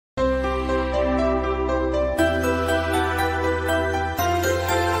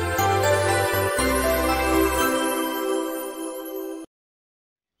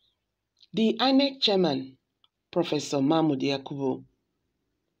The INEC chairman, Professor Mahmood Yakubu,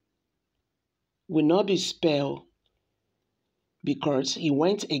 will not be expelled because he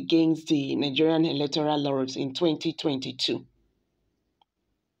went against the Nigerian electoral laws in 2022.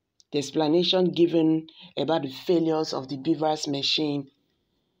 The explanation given about the failures of the beavers machine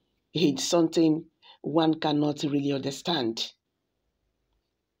is something one cannot really understand.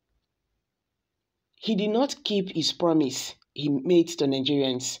 He did not keep his promise he made to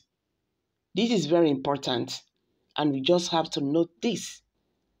Nigerians. This is very important, and we just have to note this.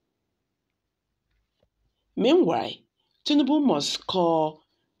 Meanwhile, Tinubu must score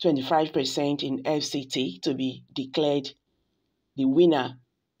 25% in FCT to be declared the winner.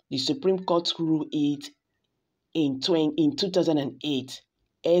 The Supreme Court ruled it in 2008,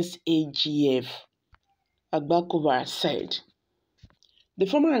 SAGF. Agbakoba said. The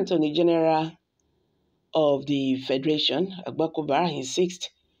former Attorney General of the Federation, Agbakoba, insists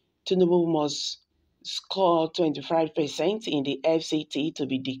Tinubu must score 25% in the FCT to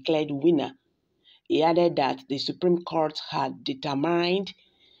be declared winner. He added that the Supreme Court had determined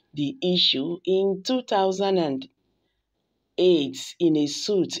the issue in 2008 in a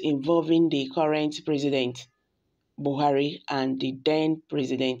suit involving the current president, Buhari, and the then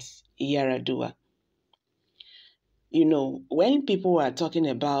president, Yar'Adua. You know, when people are talking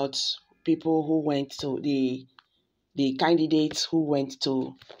about people who went to the candidates who went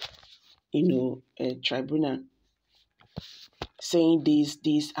to, a tribunal, saying this,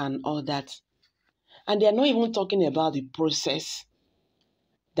 and all that, and they are not even talking about the process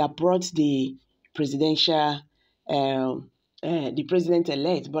that brought the presidential, the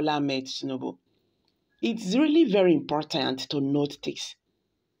president-elect, Bola Ahmed Tinubu. It's really very important to note this.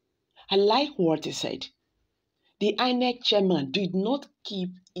 I like what he said. The INEC chairman did not keep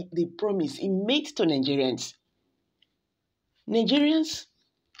the promise he made to Nigerians. Nigerians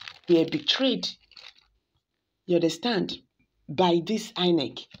were betrayed, you understand, by this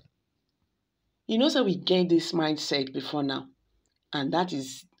INEC. You know, so we get this mindset before now, and that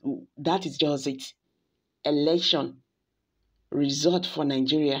is just it. Election result for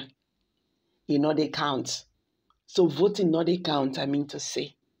Nigeria, they count. So voting not they count, I mean to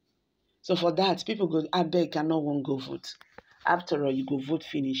say. So for that, people go, I beg, cannot one go vote. After all, you go vote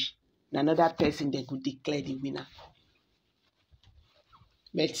finish. Another person they could declare the winner.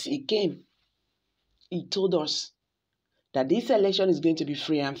 But he came. He told us that this election is going to be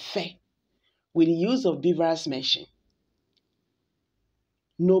free and fair with the use of beavers machine.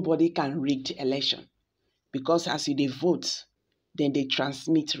 Nobody can rig the election because as they vote, then they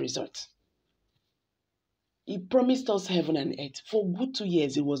transmit results. He promised us heaven and earth. For good 2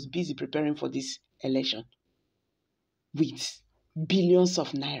 years, he was busy preparing for this election with billions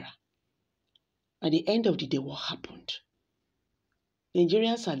of naira. At the end of the day, what happened?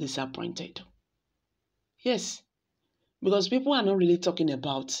 Nigerians are disappointed. Yes, because people are not really talking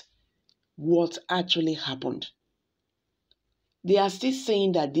about what actually happened. They are still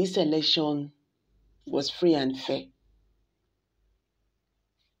saying that this election was free and fair.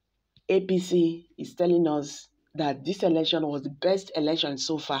 APC is telling us that this election was the best election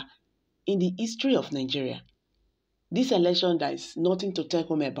so far in the history of Nigeria. This election, there is nothing to tell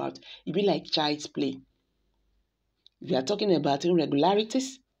home about. It be like child's play. We are talking about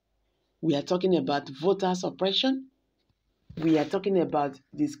irregularities. We are talking about voter suppression. We are talking about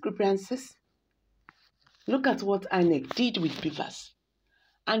discrepancies. Look at what INEC did with beavers.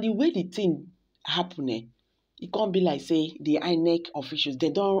 And the way the thing happened, it can't be like, say, the INEC officials,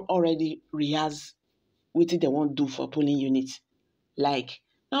 they don't already rehearse what they want to do for polling units. Like,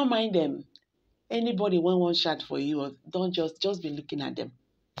 don't mind them. Anybody want one shot for you, or don't just be looking at them.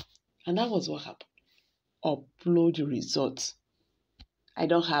 And that was what happened. Upload the results. I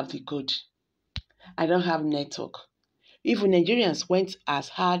don't have the code. I don't have network. Even Nigerians went as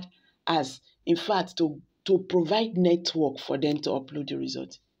hard as, in fact, to provide network for them to upload the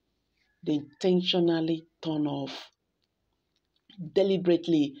results. They intentionally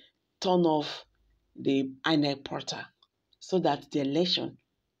deliberately turn off the INEC portal so that the election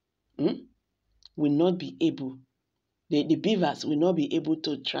will not be able, the beavers will not be able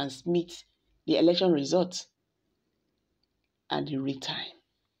to transmit the election results at the real time.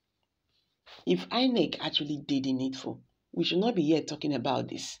 If INEC actually did the needful, we should not be here talking about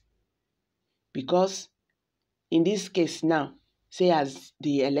this. Because in this case now, say as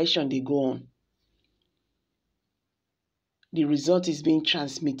the election they go on, the result is being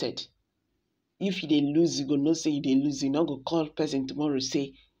transmitted. If they lose, you go not say they lose. You not go call person tomorrow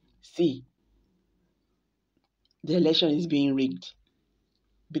say, see, the election is being rigged.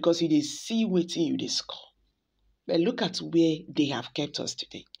 Because you dey see wetin you dey score. But look at where they have kept us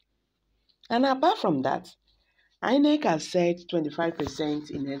today. And apart from that, INEC has said 25%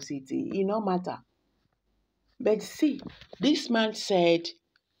 in FCT. It no matter. But see, this man said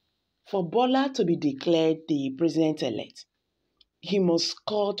for Bola to be declared the president-elect, he must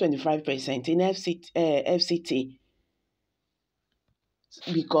score 25% in FCT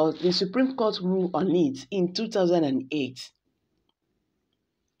because the Supreme Court ruled on it in 2008.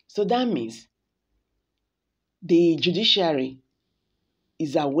 So that means the judiciary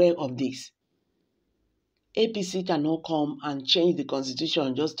is aware of this. APC cannot come and change the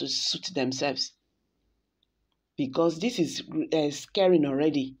constitution just to suit themselves, because this is scaring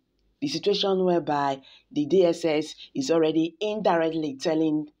already. The situation whereby the DSS is already indirectly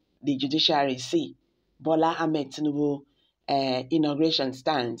telling the judiciary, see, Bola Ahmed Tinubu inauguration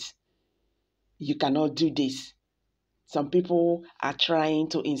stands. You cannot do this. Some people are trying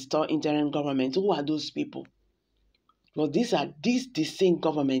to install interim government. Who are those people? Well, these the same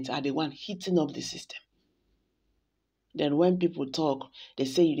governments are the one heating up the system. Then when people talk, they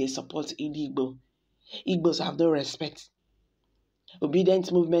say they support Igbo. Igbos have no respect. Obedient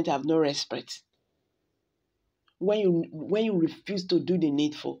movement have no respect. When you refuse to do the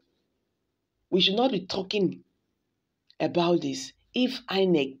needful, we should not be talking about this if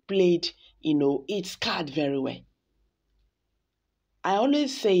INEC played, its card very well. I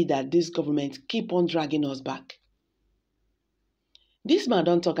always say that this government keep on dragging us back. This man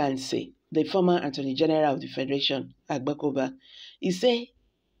don't talk and say, the former Attorney General of the Federation, Agbakoba, he say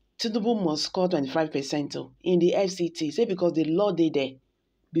Tinubu must score 25% in the FCT, say because the law dey there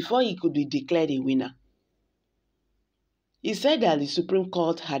before he could be declared a winner. He said that the Supreme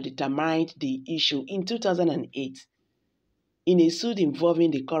Court had determined the issue in 2008 in a suit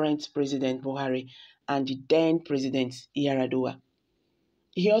involving the current President Buhari and the then President Yar'Adua.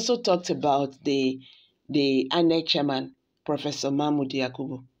 He also talked about the INEC chairman, Professor Mahmood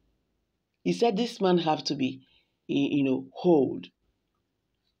Yakubu. He said this man have to be, hold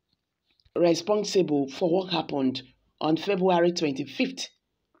responsible for what happened on February 25th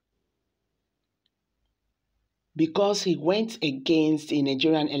because he went against the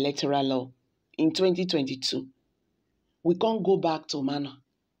Nigerian electoral law in 2022. We can't go back to manner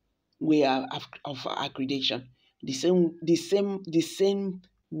way of accreditation. The same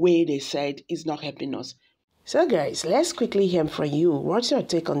way they said is not helping us. So guys, let's quickly hear from you. What's your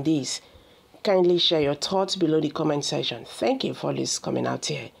take on this? Kindly share your thoughts below the comment section. Thank you for this coming out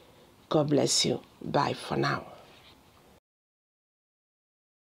here. God bless you. Bye for now.